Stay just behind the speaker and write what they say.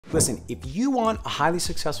Listen, if you want a highly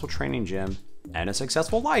successful training gym and a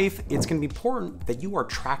successful life, it's gonna be important that you are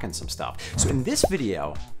tracking some stuff. So in this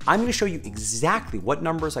video, I'm gonna show you exactly what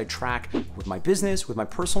numbers I track with my business, with my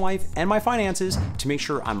personal life, and my finances to make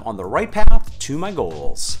sure I'm on the right path to my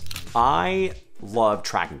goals. I love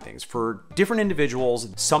tracking things. For different individuals,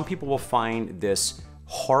 some people will find this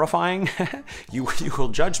horrifying. you will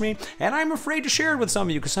judge me, and I'm afraid to share it with some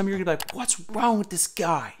of you because some of you are gonna be like, what's wrong with this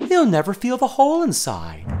guy? He'll never feel the hole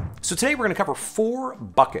inside. So today we're gonna cover 4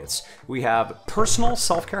 buckets. We have personal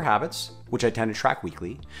self-care habits, which I tend to track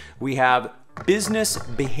weekly. We have business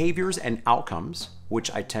behaviors and outcomes,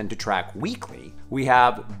 which I tend to track weekly. We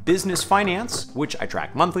have business finance, which I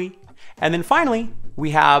track monthly. And then finally,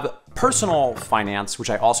 we have personal finance, which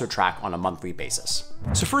I also track on a monthly basis.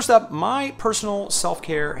 So first up, my personal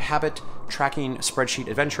self-care habit tracking spreadsheet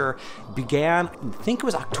adventure began, I think it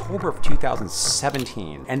was October of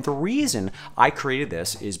 2017. And the reason I created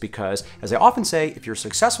this is because, as I often say, if you're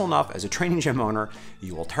successful enough as a training gym owner,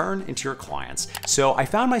 you will turn into your clients. So I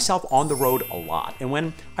found myself on the road a lot. And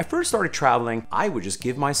when I first started traveling, I would just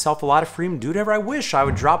give myself a lot of freedom, do whatever I wish. I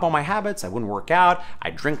would drop all my habits. I wouldn't work out.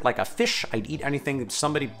 I'd drink like a fish. I'd eat anything that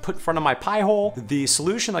somebody put in front of my pie hole. The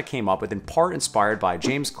solution I came up with, in part inspired by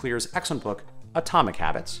James Clear's excellent book, Atomic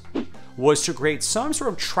Habits, was to create some sort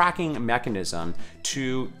of tracking mechanism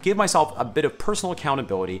to give myself a bit of personal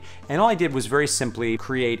accountability. And all I did was very simply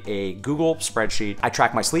create a Google spreadsheet. I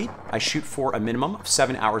track my sleep. I shoot for a minimum of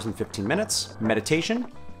 7 hours and 15 minutes.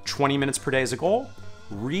 Meditation, 20 minutes per day as a goal.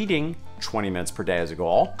 Reading, 20 minutes per day as a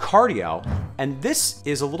goal. Cardio, and this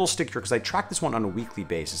is a little stickier because I track this one on a weekly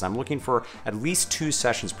basis. I'm looking for at least 2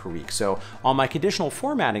 sessions per week. So on my conditional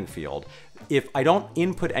formatting field, if I don't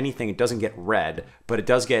input anything, it doesn't get red, but it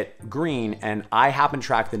does get green, and I happen to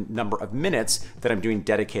track the number of minutes that I'm doing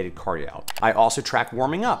dedicated cardio. I also track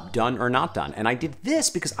warming up, done or not done. And I did this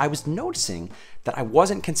because I was noticing that I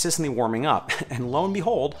wasn't consistently warming up, and lo and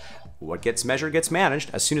behold, what gets measured gets managed.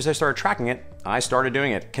 As soon as I started tracking it, I started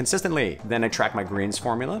doing it consistently. Then I track my greens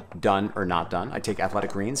formula, done or not done. I take Athletic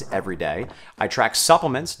Greens every day. I track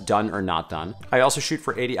supplements, done or not done. I also shoot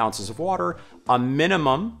for 80 ounces of water, a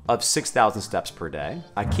minimum of 6,000 steps per day.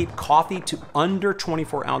 I keep coffee to under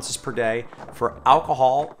 24 ounces per day. For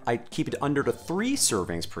alcohol, I keep it under to 3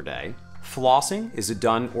 servings per day. Flossing, is it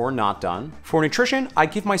done or not done? For nutrition, I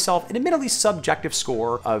give myself an admittedly subjective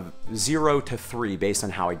score of 0 to 3 based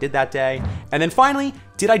on how I did that day. And then finally,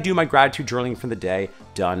 did I do my gratitude journaling for the day,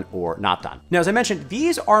 done or not done? Now, as I mentioned,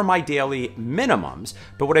 these are my daily minimums,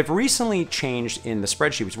 but what I've recently changed in the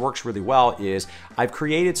spreadsheet, which works really well, is I've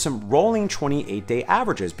created some rolling 28-day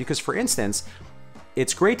averages. Because for instance,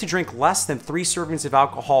 it's great to drink less than 3 servings of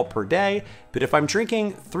alcohol per day, but if I'm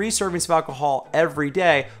drinking 3 servings of alcohol every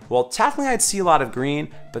day, well, technically I'd see a lot of green,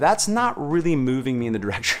 but that's not really moving me in the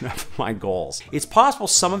direction of my goals. It's possible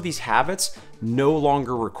some of these habits no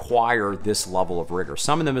longer require this level of rigor.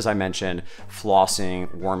 Some of them, as I mentioned,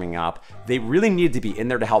 flossing, warming up, they really needed to be in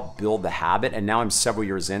there to help build the habit, and now I'm several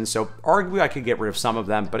years in, so arguably I could get rid of some of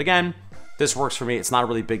them, but again, this works for me. It's not a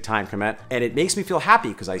really big time commit, and it makes me feel happy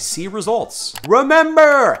because I see results.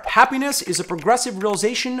 Remember, happiness is a progressive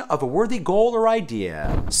realization of a worthy goal or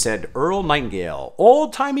idea, said Earl Nightingale,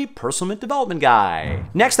 old-timey personal development guy.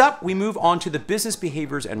 Next up, we move on to the business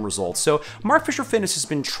behaviors and results. So Mark Fisher Fitness has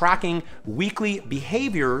been tracking weekly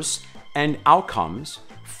behaviors and outcomes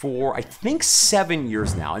for, I think, 7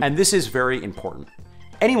 years now, and this is very important.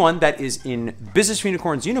 Anyone that is in Business for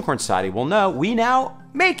Unicorns Unicorn Society will know we now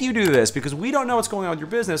make you do this because we don't know what's going on with your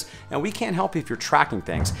business and we can't help you if you're tracking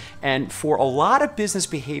things. And for a lot of business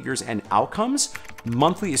behaviors and outcomes,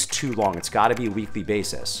 monthly is too long. It's gotta be a weekly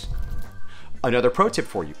basis. Another pro tip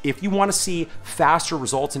for you, if you wanna see faster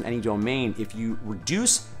results in any domain, if you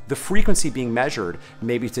reduce the frequency being measured,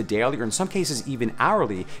 maybe to daily or in some cases even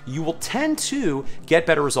hourly, you will tend to get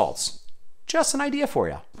better results. Just an idea for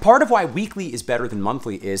you. Part of why weekly is better than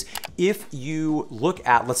monthly is if you look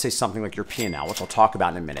at, let's say, something like your P&L, which I'll talk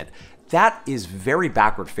about in a minute, that is very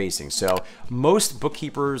backward facing. So most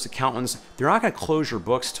bookkeepers, accountants, they're not gonna close your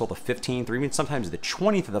books till the 15th or even sometimes the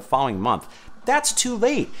 20th of the following month. That's too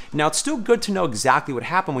late. Now, it's still good to know exactly what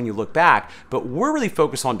happened when you look back, but we're really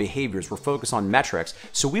focused on behaviors. We're focused on metrics.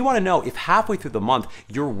 So we want to know if halfway through the month,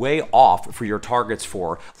 you're way off for your targets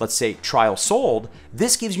for, let's say, trial sold.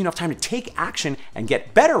 This gives you enough time to take action and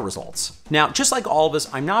get better results. Now, just like all of us,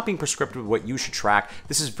 I'm not being prescriptive of what you should track.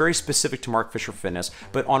 This is very specific to Mark Fisher Fitness,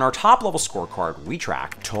 but on our top level scorecard, we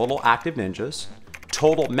track total active ninjas,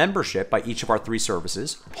 total membership by each of our 3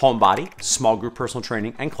 services, Homebody, small group personal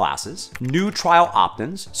training, and classes, new trial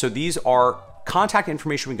opt-ins. So these are contact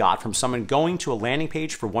information we got from someone going to a landing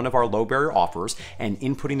page for one of our low barrier offers and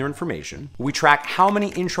inputting their information. We track how many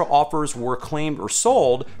intro offers were claimed or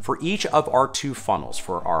sold for each of our 2 funnels,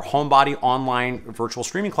 for our Homebody online virtual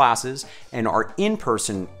streaming classes and our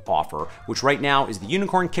in-person offer, which right now is the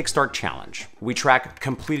Unicorn Kickstart Challenge. We track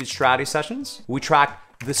completed strategy sessions. We track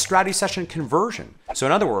the strategy session conversion. So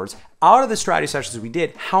in other words, out of the strategy sessions we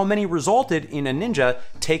did, how many resulted in a ninja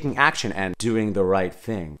taking action and doing the right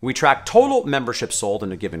thing? We track total memberships sold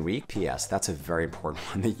in a given week. P.S. That's a very important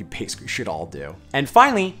one that you basically should all do. And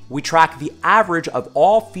finally, we track the average of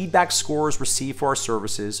all feedback scores received for our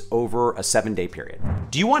services over a 7-day period.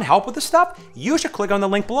 Do you want help with this stuff? You should click on the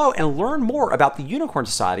link below and learn more about the Unicorn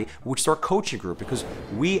Society, which is our coaching group, because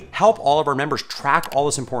we help all of our members track all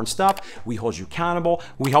this important stuff. We hold you accountable.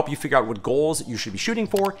 We help you figure out what goals you should be shooting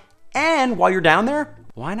for. And while you're down there,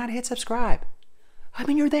 why not hit subscribe? I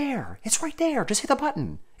mean, you're there. It's right there. Just hit the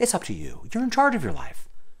button. It's up to you. You're in charge of your life.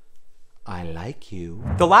 I like you.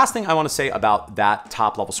 The last thing I want to say about that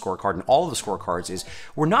top level scorecard and all of the scorecards is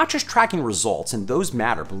we're not just tracking results, and those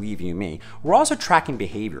matter, believe you me. We're also tracking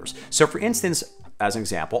behaviors. So for instance, as an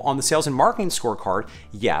example, on the sales and marketing scorecard,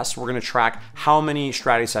 yes, we're going to track how many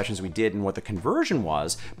strategy sessions we did and what the conversion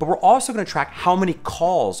was, but we're also going to track how many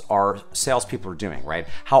calls our salespeople are doing, right?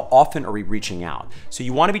 How often are we reaching out? So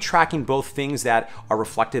you want to be tracking both things that are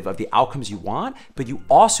reflective of the outcomes you want, but you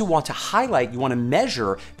also want to highlight, you want to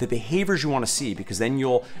measure the behaviors you want to see, because then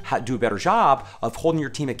you'll do a better job of holding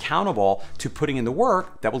your team accountable to putting in the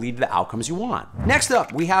work that will lead to the outcomes you want. Next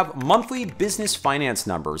up, we have monthly business finance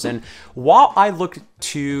numbers. And while I look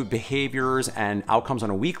to behaviors and outcomes on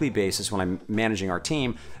a weekly basis when I'm managing our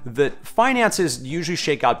team, the finances usually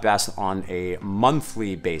shake out best on a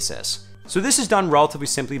monthly basis. So this is done relatively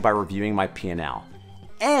simply by reviewing my P&L.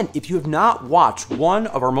 And if you have not watched one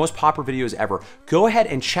of our most popular videos ever, go ahead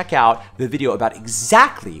and check out the video about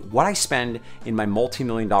exactly what I spend in my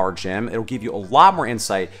multi-million-dollar gym. It'll give you a lot more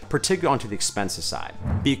insight, particularly onto the expenses side.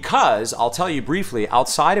 Because I'll tell you briefly,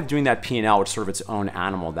 outside of doing that P&L, which is sort of its own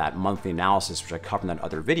animal, that monthly analysis, which I covered in that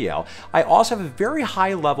other video, I also have a very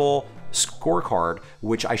high level scorecard,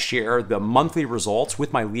 which I share the monthly results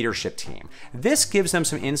with my leadership team. This gives them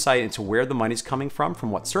some insight into where the money's coming from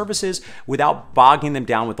what services, without bogging them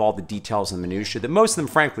down with all the details and minutiae that most of them,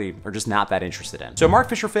 frankly, are just not that interested in. So Mark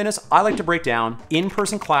Fisher Fitness, I like to break down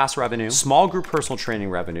in-person class revenue, small group personal training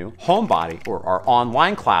revenue, Homebody, or our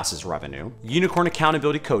online classes revenue, Unicorn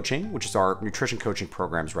Accountability Coaching, which is our nutrition coaching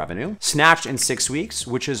programs revenue, Snatched in 6 weeks,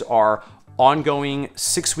 which is our ongoing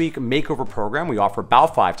 6-week makeover program we offer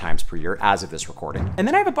about 5 times per year as of this recording. And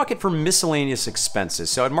then I have a bucket for miscellaneous expenses.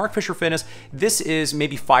 So at Mark Fisher Fitness, this is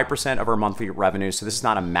maybe 5% of our monthly revenue, so this is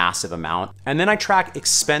not a massive amount. And then I track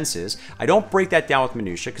expenses. I don't break that down with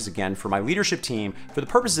minutia, because again, for my leadership team, for the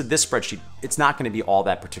purposes of this spreadsheet, it's not going to be all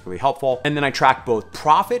that particularly helpful. And then I track both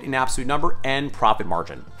profit in absolute number and profit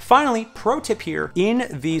margin. Finally, pro tip here, in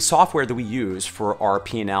the software that we use for our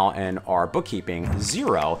P&L and our bookkeeping,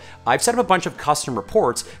 Xero, I've set up a bunch of custom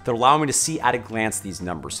reports that allow me to see at a glance these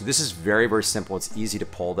numbers. So this is very, very simple. It's easy to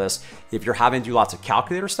pull this. If you're having to do lots of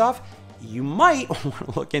calculator stuff, you might want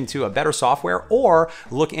to look into a better software or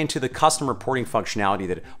look into the custom reporting functionality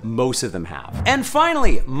that most of them have. And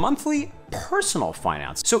finally, monthly personal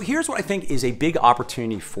finance. So here's what I think is a big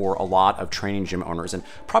opportunity for a lot of training gym owners and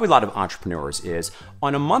probably a lot of entrepreneurs is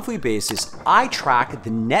on a monthly basis, I track the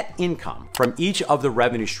net income from each of the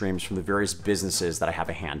revenue streams from the various businesses that I have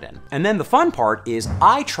a hand in. And then the fun part is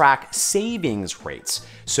I track savings rates.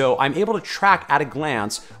 So I'm able to track at a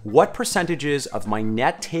glance what percentages of my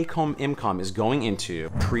net take-home income is going into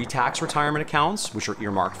pre-tax retirement accounts, which are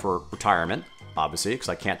earmarked for retirement, obviously, because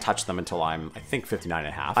I can't touch them until I'm, I think, 59 and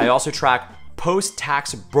a half. I also track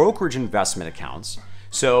post-tax brokerage investment accounts.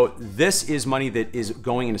 So this is money that is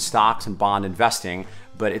going into stocks and bond investing,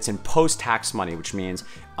 but it's in post-tax money, which means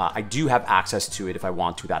I do have access to it if I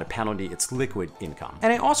want to without a penalty. It's liquid income.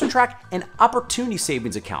 And I also track an opportunity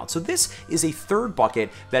savings account. So this is a third bucket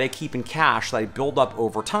that I keep in cash that I build up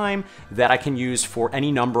over time that I can use for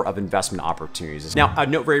any number of investment opportunities. Now, a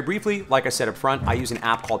note very briefly, like I said up front, I use an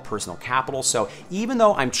app called Personal Capital. So even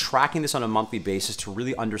though I'm tracking this on a monthly basis to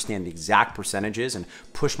really understand the exact percentages and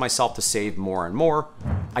push myself to save more and more,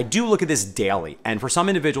 I do look at this daily. And for some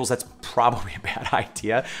individuals, that's probably a bad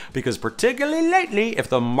idea because particularly lately, if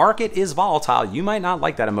the market is volatile, you might not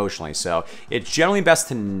like that emotionally. So it's generally best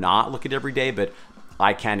to not look at it every day, but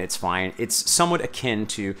I can, it's fine. It's somewhat akin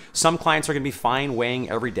to some clients are gonna be fine weighing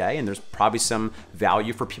every day, and there's probably some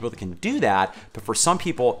value for people that can do that. But for some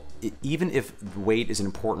people, even if weight is an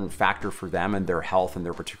important factor for them and their health and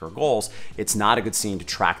their particular goals, it's not a good scene to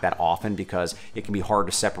track that often because it can be hard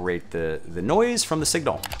to separate the noise from the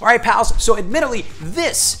signal. All right, pals, so admittedly,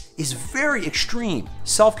 this is very extreme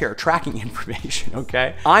self-care tracking information,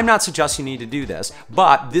 okay? I'm not suggesting you need to do this,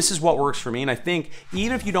 but this is what works for me. And I think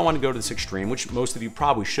even if you don't want to go to this extreme, which most of you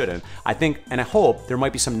probably shouldn't, I think and I hope there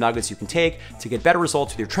might be some nuggets you can take to get better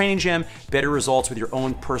results with your training gym, better results with your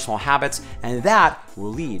own personal habits, and that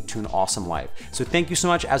will lead to an awesome life. So thank you so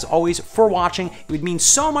much, as always, for watching. It would mean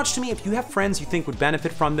so much to me if you have friends you think would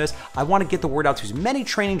benefit from this. I want to get the word out to as many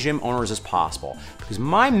training gym owners as possible because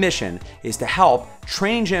my mission is to help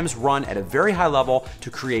training gyms run at a very high level to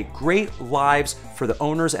create great lives for the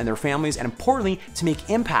owners and their families, and importantly, to make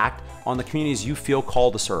impact on the communities you feel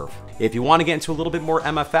called to serve. If you want to get into a little bit more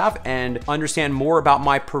MFF and understand more about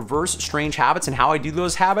my perverse, strange habits and how I do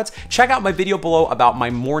those habits, check out my video below about my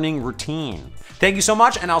morning routine. Thank you so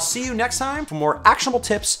much, and I'll see you next time for more actionable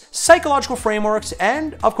tips, psychological frameworks,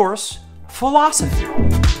 and of course,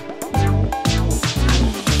 philosophy.